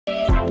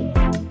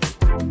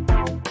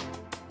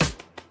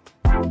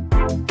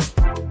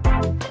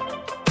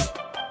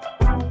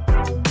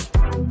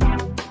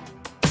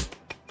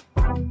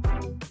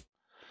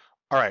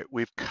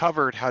we've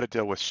covered how to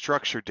deal with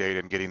structured data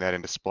and getting that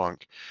into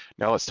Splunk.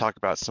 Now let's talk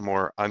about some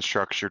more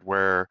unstructured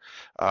where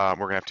we're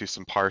gonna have to do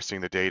some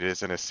parsing. The data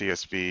is in a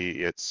CSV.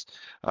 It's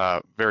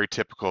very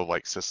typical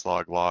like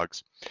syslog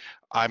logs.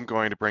 I'm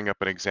going to bring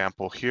up an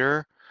example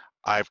here.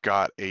 I've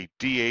got a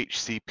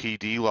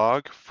DHCPD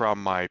log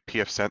from my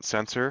pfSense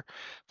sensor.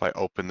 If I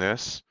open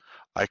this,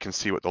 I can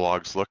see what the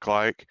logs look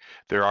like.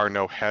 There are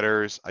no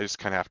headers. I just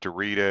kind of have to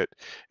read it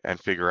and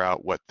figure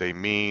out what they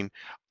mean.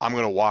 I'm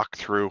going to walk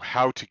through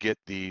how to get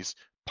these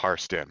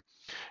parsed in.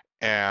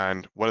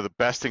 And one of the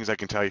best things I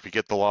can tell you, if you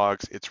get the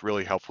logs, it's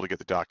really helpful to get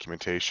the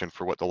documentation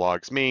for what the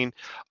logs mean.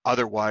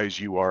 Otherwise,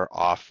 you are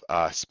off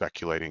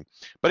speculating.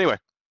 But anyway,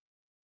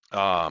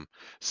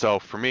 so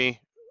for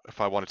me, if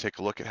I want to take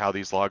a look at how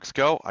these logs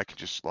go, I can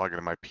just log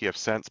into my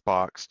pfSense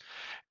box,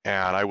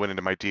 and I went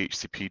into my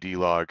DHCPD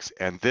logs,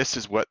 and this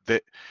is what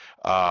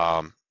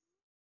my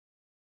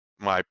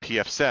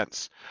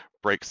pfSense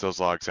breaks those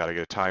logs out. I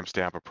get a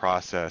timestamp, a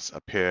process, a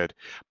PID.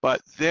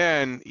 But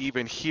then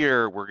even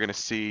here, we're going to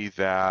see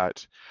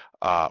that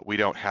we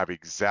don't have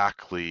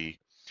exactly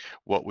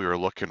what we were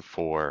looking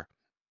for.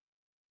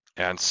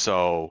 And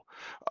so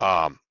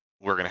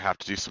we're going to have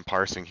to do some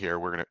parsing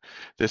here.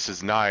 This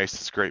is nice,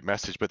 it's a great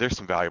message, but there's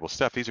some valuable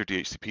stuff. These are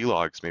DHCP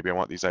logs. Maybe I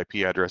want these IP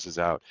addresses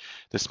out,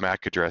 this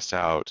MAC address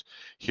out.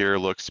 Here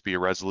looks to be a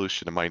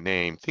resolution of my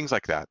name, things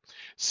like that.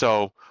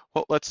 So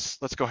well, let's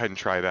go ahead and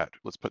try that.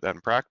 Let's put that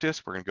in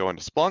practice. We're going to go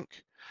into Splunk.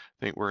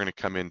 I think we're going to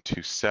come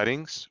into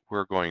settings.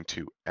 We're going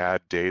to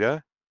add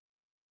data.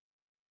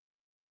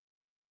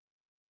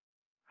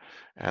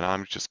 And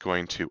I'm just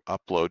going to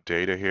upload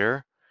data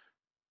here.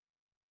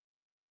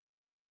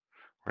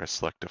 We're going to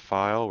select a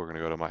file. We're going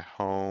to go to my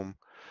home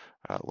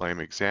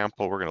L.A.M.E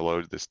example. We're going to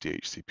load this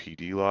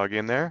DHCPD log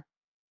in there.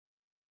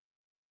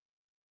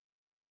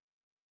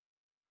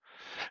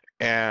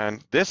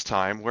 And this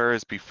time,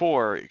 whereas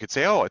before you could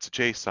say, oh, it's a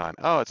JSON,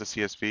 oh, it's a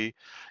CSV,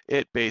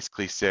 it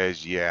basically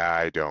says, yeah,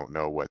 I don't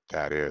know what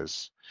that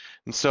is.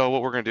 And so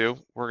what we're going to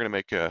do, we're going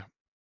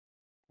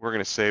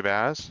to save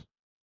as,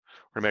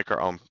 we're going to make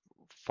our own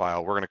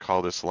file. We're going to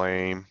call this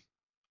L.A.M.E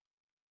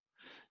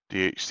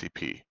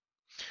DHCP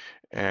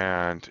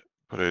and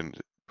put in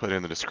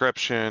the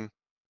description,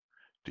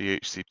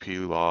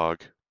 DHCP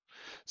log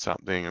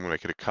something. I'm going to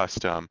make it a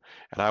custom,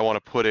 and I want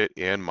to put it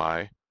in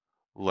my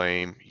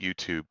L.A.M.E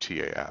YouTube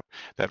TA app,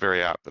 that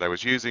very app that I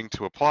was using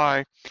to apply,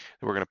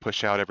 that we're going to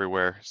push out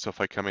everywhere. So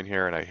if I come in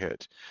here and I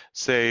hit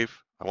save,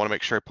 I want to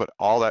make sure I put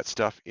all that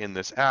stuff in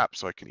this app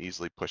so I can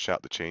easily push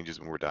out the changes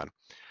when we're done.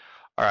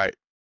 All right,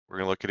 we're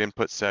going to look at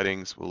input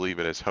settings. We'll leave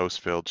it as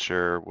host field,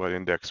 sure. What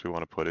index we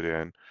want to put it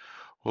in.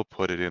 We'll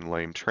put it in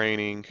L.A.M.E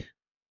training.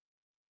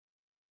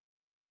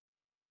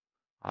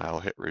 I'll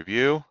hit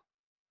review.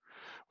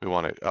 We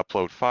want to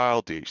upload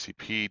file,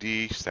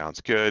 DHCPD,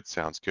 sounds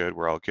good,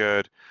 we're all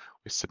good.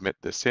 We submit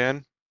this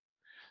in.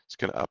 It's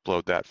going to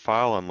upload that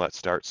file, and let's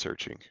start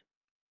searching.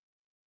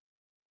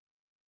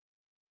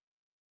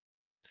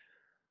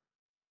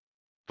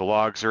 The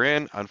logs are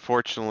in.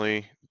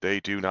 Unfortunately,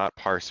 they do not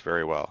parse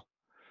very well.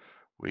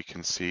 We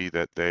can see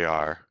that they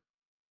are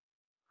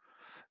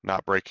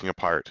not breaking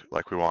apart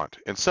like we want.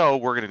 And so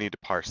we're going to need to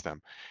parse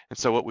them. And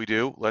so what we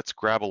do, let's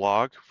grab a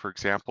log. For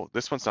example,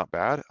 this one's not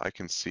bad. I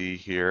can see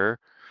here,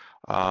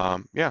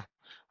 yeah,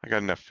 I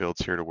got enough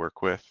fields here to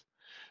work with.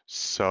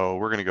 So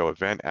we're going to go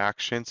event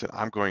actions, and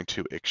I'm going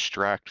to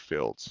extract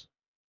fields.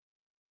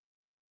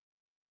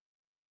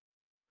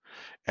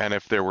 And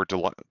if there were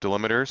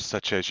delimiters,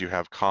 such as you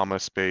have comma,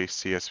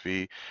 space,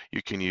 CSV,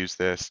 you can use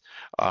this.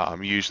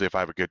 Usually if I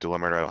have a good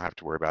delimiter, I don't have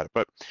to worry about it.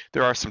 But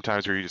there are some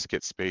times where you just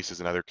get spaces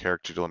and other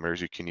character delimiters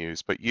you can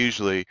use. But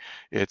usually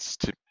it's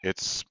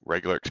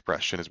regular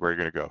expression is where you're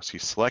going to go. So you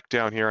select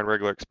down here on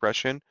regular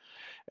expression,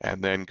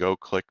 and then go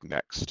click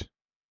next.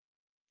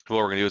 What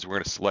we're going to do is we're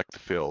going to select the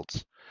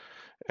fields.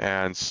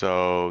 And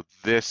so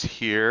this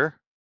here,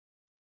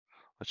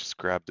 let's just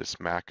grab this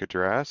MAC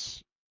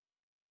address.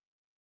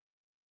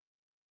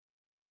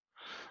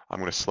 I'm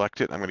going to select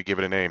it. I'm going to give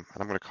it a name,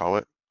 and I'm going to call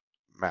it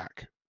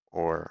MAC,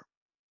 or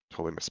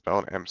totally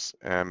misspelled, M.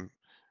 And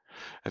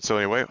so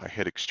anyway, I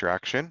hit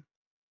extraction.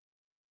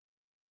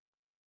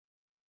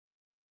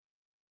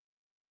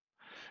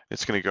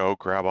 It's going to go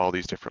grab all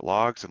these different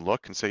logs and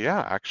look and say,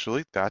 yeah,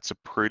 actually, that's a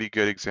pretty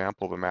good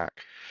example of a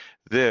MAC.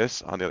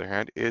 This, on the other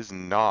hand, is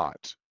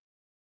not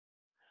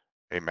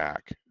a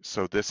MAC,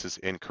 so this is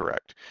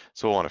incorrect.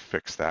 So we'll want to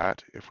fix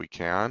that if we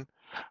can.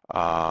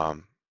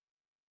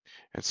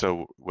 And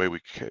so the way we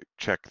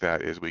check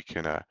that is we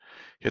can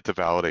hit the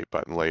validate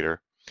button later.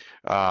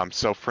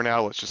 So for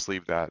now, let's just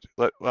leave that.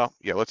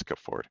 Let's go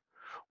forward.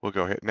 We'll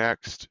go hit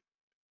next,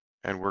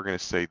 and we're going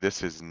to say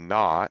this is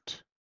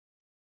not.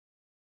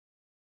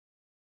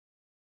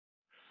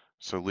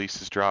 So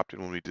lease is dropped,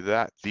 and when we do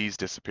that, these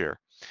disappear.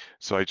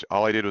 So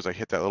all I did was I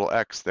hit that little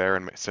X there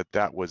and said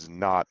that was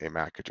not a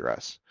MAC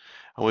address.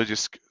 And we'll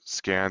just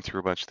scan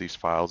through a bunch of these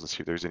files and see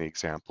if there's any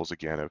examples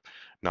again of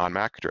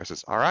non-MAC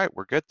addresses. All right,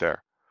 we're good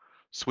there.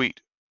 Sweet.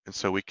 And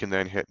so we can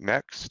then hit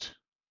next.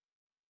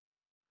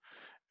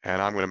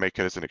 And I'm going to make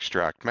it as an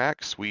extract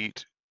MAC.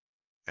 Sweet.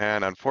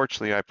 and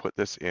unfortunately I put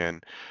this in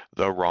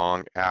the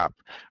wrong app.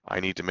 I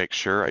need to make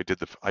sure I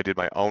did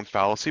my own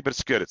fallacy, but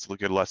it's good. It's a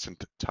good lesson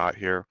taught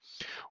here.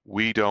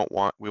 We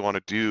want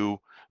to do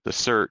the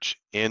search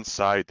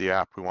inside the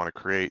app we want to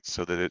create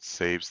so that it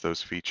saves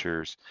those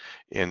features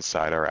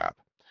inside our app.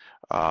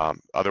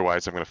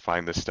 Otherwise, I'm going to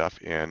find this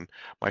stuff in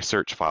my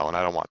search file, and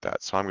I don't want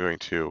that. So I'm going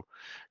to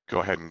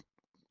go ahead and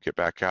get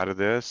back out of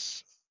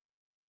this.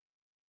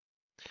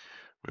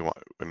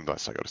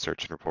 Unless I go to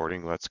search and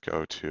reporting, let's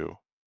go to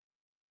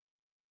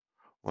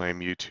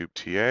L.A.M.E YouTube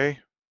TA.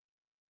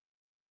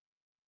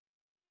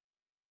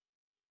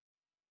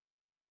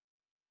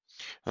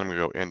 I'm going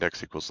to go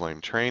index equals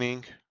L.A.M.E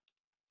training.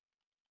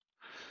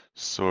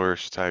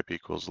 Source type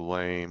equals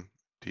L.A.M.E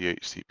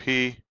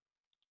DHCP.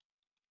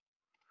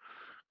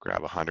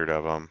 Grab 100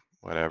 of them,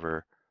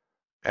 whatever.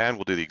 And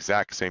we'll do the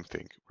exact same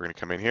thing. We're going to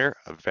come in here,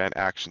 event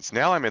actions.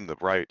 Now I'm in the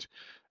right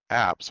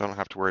app, so I don't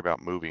have to worry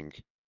about moving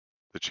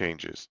the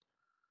changes.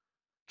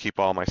 Keep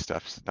all my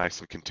stuff nice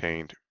and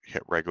contained.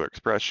 Hit regular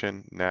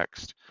expression,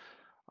 next.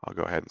 I'll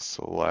go ahead and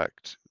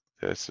select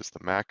this as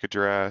the MAC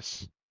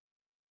address.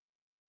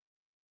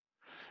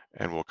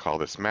 And we'll call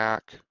this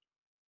MAC.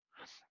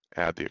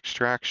 Add the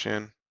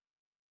extraction.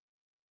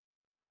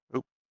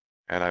 Oop,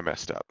 and I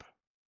messed up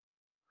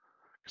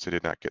because I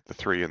did not get the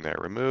 3 in there.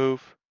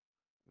 Remove.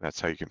 That's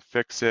how you can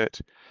fix it.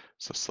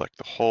 So select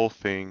the whole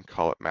thing,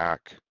 call it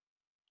MAC,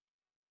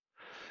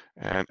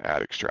 and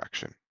add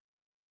extraction.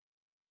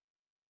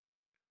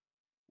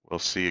 We'll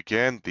see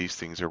again, these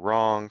things are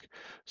wrong.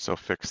 So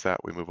fix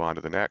that, we move on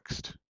to the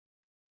next.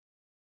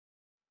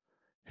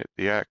 Hit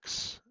the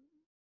X.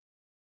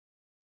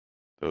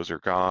 Those are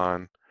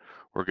gone.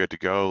 We're good to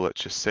go.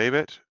 Let's just save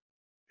it.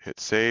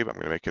 Hit save. I'm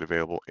going to make it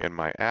available in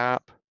my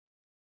app.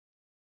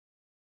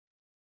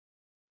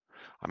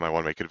 I might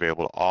want to make it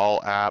available to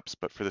all apps,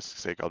 but for this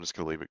sake, I'm just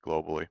going to leave it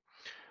globally.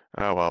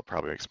 Oh, well, it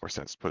probably makes more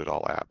sense to put it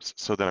all apps.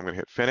 So then I'm going to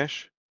hit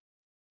finish.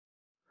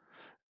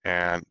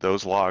 And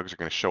those logs are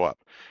going to show up.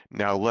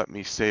 Now let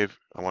me save.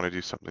 I want to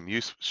do something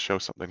useful, show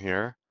something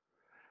here.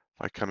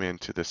 If I come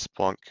into this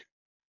Splunk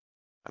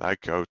and I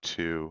go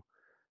to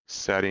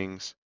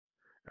settings,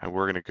 and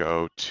we're going to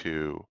go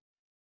to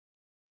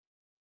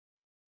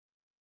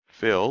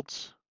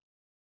fields,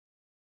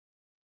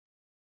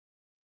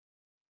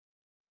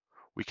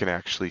 we can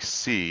actually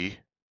see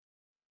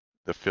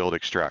the field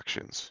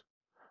extractions.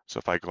 So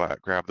if I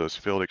grab those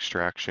field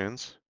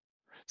extractions,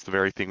 it's the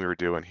very thing we were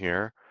doing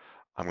here.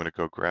 I'm going to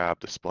go grab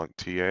the Splunk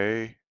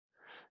TA,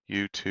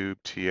 YouTube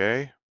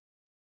TA,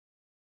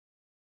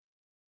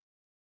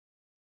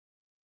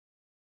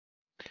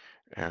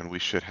 and we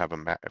should have a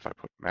MAC. If I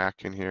put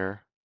MAC in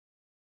here,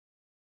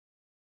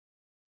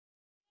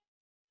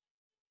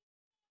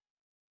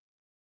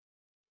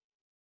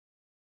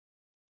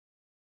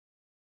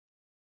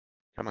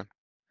 come on.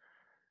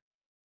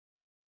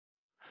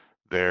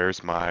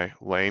 There's my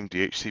L.A.M.E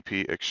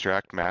DHCP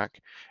extract MAC,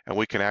 and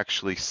we can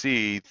actually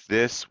see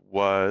this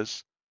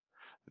was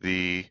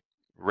the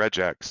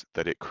regex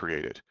that it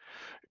created.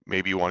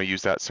 Maybe you want to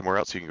use that somewhere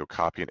else. You can go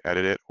copy and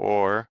edit it,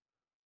 or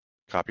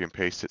copy and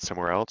paste it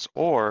somewhere else,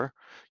 or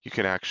you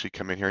can actually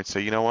come in here and say,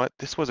 you know what,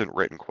 this wasn't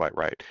written quite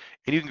right.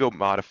 And you can go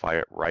modify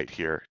it right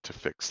here to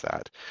fix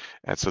that.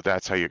 And so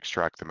that's how you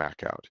extract the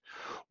MAC out.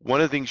 One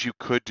of the things you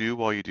could do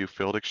while you do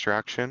field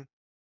extraction,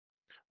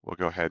 we'll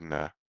go ahead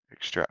and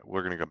extract.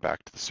 We're going to go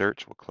back to the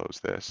search. We'll close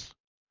this.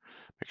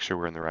 Make sure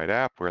we're in the right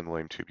app. We're in the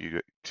L.A.M.E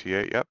Tube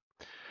TA. Yep.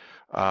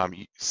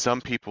 Some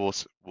people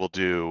will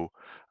do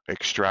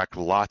extract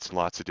lots and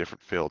lots of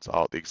different fields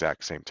all at the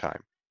exact same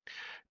time.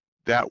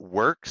 That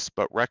works,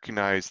 but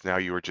recognize now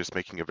you are just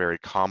making a very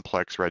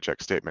complex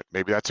regex statement.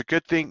 Maybe that's a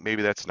good thing,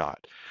 maybe that's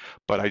not.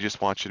 But I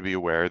just want you to be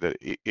aware that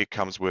it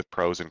comes with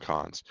pros and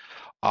cons.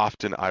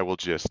 Often I will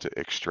just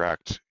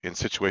extract, in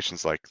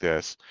situations like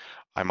this,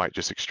 I might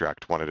just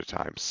extract one at a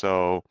time.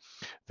 So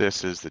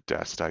this is the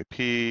dest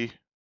IP,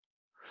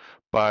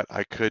 but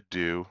I could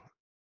do,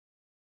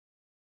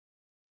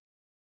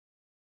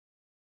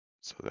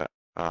 so that,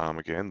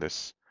 again,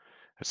 this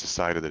has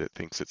decided that it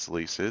thinks it's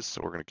leases, so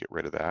we're going to get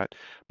rid of that.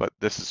 But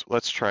this is,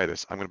 let's try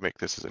this. I'm going to make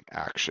this as an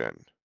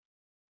action.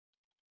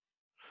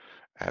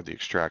 Add the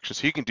extraction.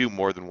 So you can do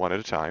more than one at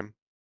a time.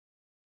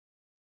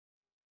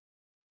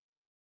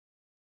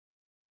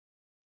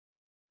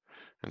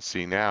 And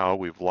see, now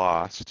we've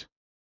lost.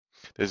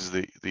 This is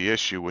the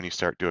issue when you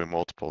start doing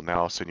multiple. Now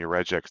all of a sudden your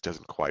regex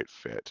doesn't quite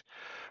fit.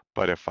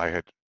 But if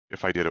I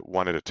did it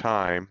one at a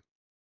time,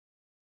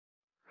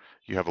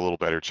 you have a little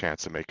better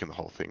chance of making the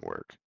whole thing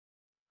work.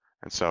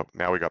 And so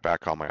now we got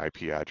back all my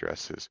IP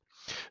addresses.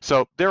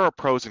 So there are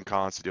pros and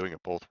cons to doing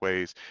it both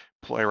ways.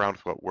 Play around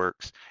with what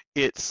works.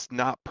 It's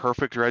not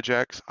perfect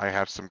regex. I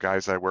have some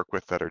guys I work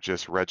with that are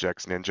just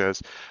regex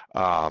ninjas.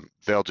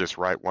 They'll just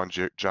write one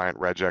giant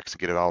regex and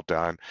get it all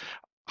done.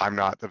 I'm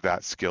not of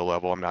that skill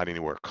level. I'm not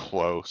anywhere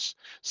close.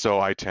 So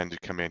I tend to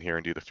come in here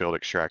and do the field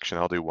extraction.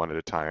 I'll do one at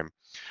a time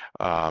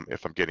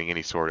if I'm getting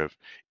any sort of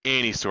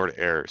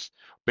errors.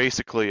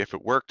 Basically, if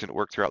it worked and it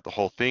worked throughout the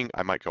whole thing,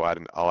 I might go out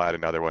and I'll add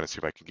another one and see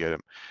if I can get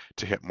them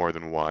to hit more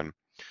than one.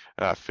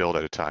 field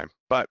at a time.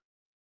 But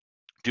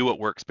do what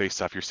works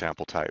based off your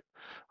sample type.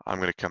 I'm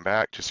going to come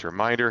back, just a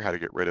reminder how to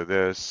get rid of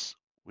this.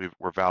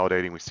 We're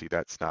validating, we see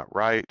that's not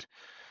right.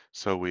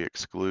 So we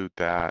exclude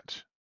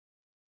that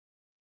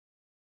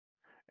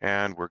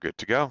and we're good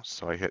to go.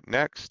 So I hit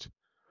next,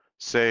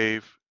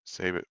 save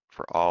it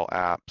for all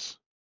apps,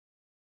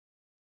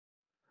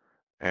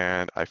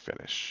 and I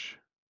finish.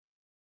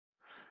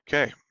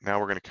 Okay, now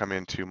we're going to come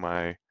into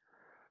my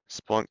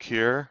Splunk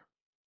here.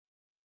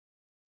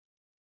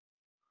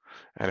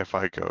 And if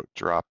I go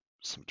drop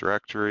some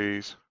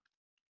directories,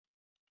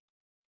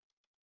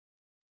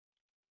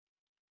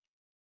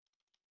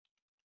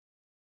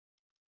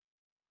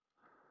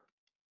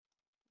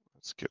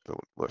 let's get the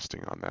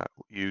listing on that.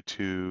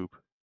 YouTube,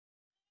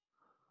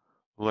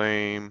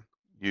 L.A.M.E,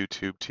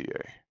 YouTube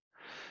TA.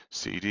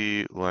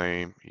 CD,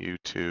 L.A.M.E,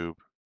 YouTube,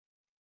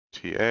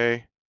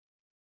 TA.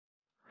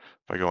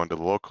 If I go into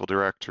the local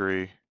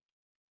directory,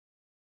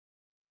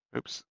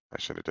 oops, I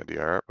should have done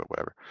dir, but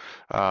whatever.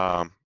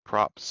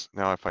 Props,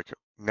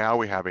 now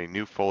we have a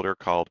new folder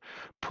called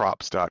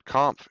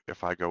props.conf.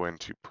 If I go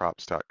into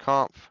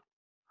props.conf,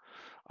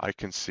 I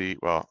can see,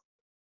 well,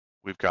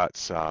 we've got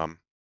some,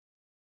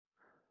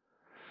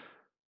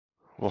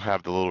 we'll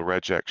have the little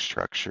regex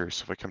structure.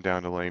 So if I come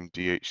down to L.A.M.E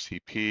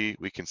DHCP,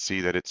 we can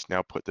see that it's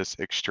now put this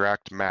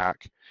extract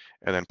MAC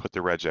and then put the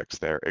regex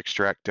there,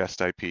 extract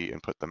dest IP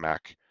and put the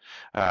MAC,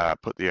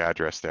 put the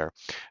address there.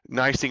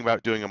 Nice thing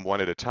about doing them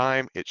one at a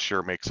time, it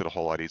sure makes it a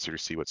whole lot easier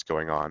to see what's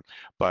going on.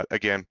 But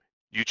again,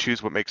 you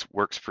choose what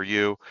works for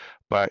you.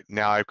 But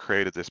now I've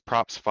created this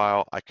props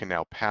file. I can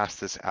now pass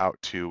this out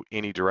to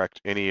any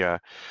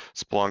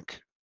Splunk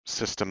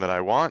system that I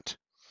want,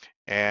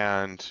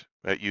 and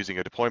using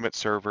a deployment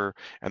server.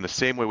 And the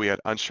same way we had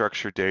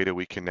unstructured data,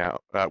 we can now,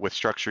 with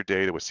structured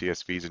data, with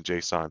CSVs and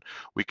JSON,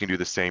 we can do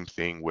the same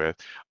thing with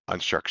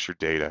unstructured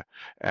data.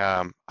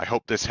 I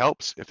hope this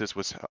helps.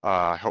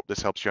 I hope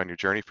this helps you on your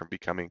journey from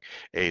becoming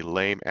a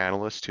L.A.M.E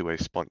analyst to a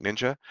Splunk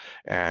Ninja.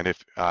 And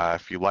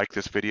if you like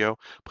this video,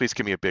 please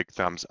give me a big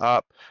thumbs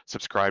up,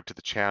 subscribe to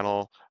the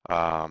channel.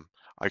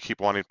 I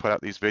keep wanting to put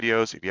out these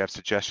videos. If you have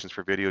suggestions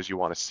for videos you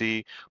want to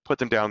see, put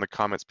them down in the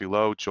comments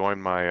below.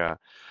 Join my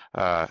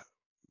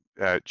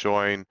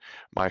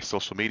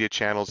social media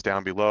channels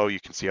down below.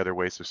 You can see other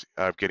ways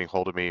of getting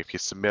hold of me if you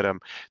submit them.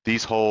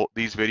 These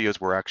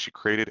videos were actually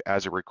created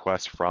as a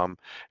request from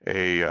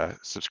a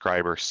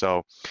subscriber,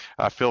 so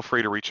feel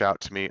free to reach out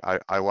to me.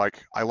 I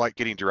like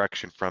getting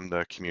direction from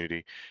the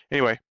community.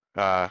 Anyway,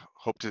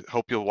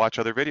 hope you'll watch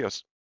other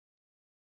videos.